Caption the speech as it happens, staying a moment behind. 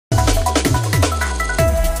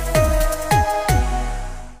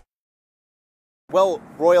Well,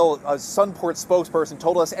 Royal, a Sunport spokesperson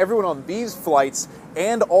told us everyone on these flights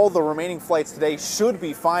and all the remaining flights today should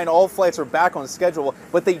be fine. All flights are back on schedule,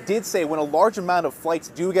 but they did say when a large amount of flights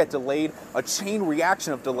do get delayed, a chain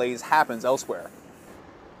reaction of delays happens elsewhere.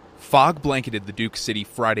 Fog blanketed the Duke City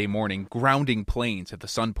Friday morning, grounding planes at the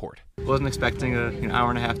Sunport. Wasn't expecting an hour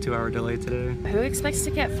and a half, 2 hour delay today. Who expects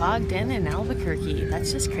to get fogged in Albuquerque?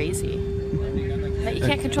 That's just crazy. But you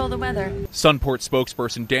can't control the weather. Sunport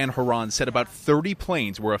spokesperson Dan Haran said about 30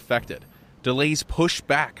 planes were affected. Delays pushed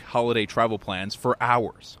back holiday travel plans for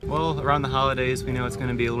hours. Well, around the holidays, we know it's going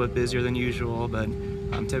to be a little bit busier than usual, but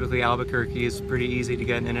typically Albuquerque is pretty easy to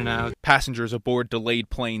get in and out. Passengers aboard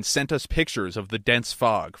delayed planes sent us pictures of the dense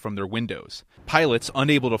fog from their windows. Pilots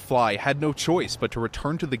unable to fly had no choice but to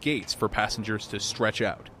return to the gates for passengers to stretch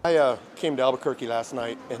out. I came to Albuquerque last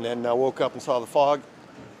night and then woke up and saw the fog.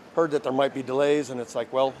 Heard that there might be delays, and it's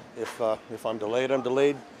like, well, if I'm delayed, I'm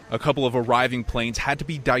delayed. A couple of arriving planes had to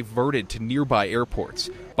be diverted to nearby airports.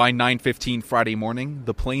 By 9:15 Friday morning,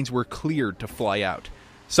 the planes were cleared to fly out.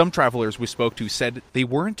 Some travelers we spoke to said they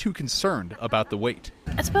weren't too concerned about the wait.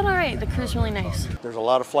 It's been all right. The crew's really nice. There's a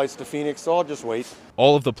lot of flights to Phoenix, so I'll just wait.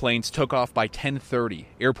 All of the planes took off by 10:30.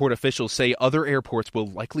 Airport officials say other airports will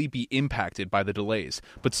likely be impacted by the delays,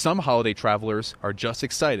 but some holiday travelers are just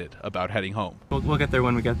excited about heading home. We'll get there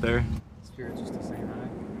when we get there. Spirit just to say hi.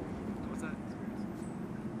 What's that?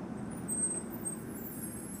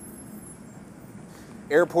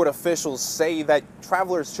 Airport officials say that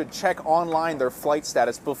travelers should check online their flight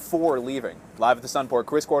status before leaving. Live at the Sunport,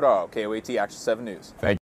 Chris Cordaro, KOAT Action 7 News. Thank you.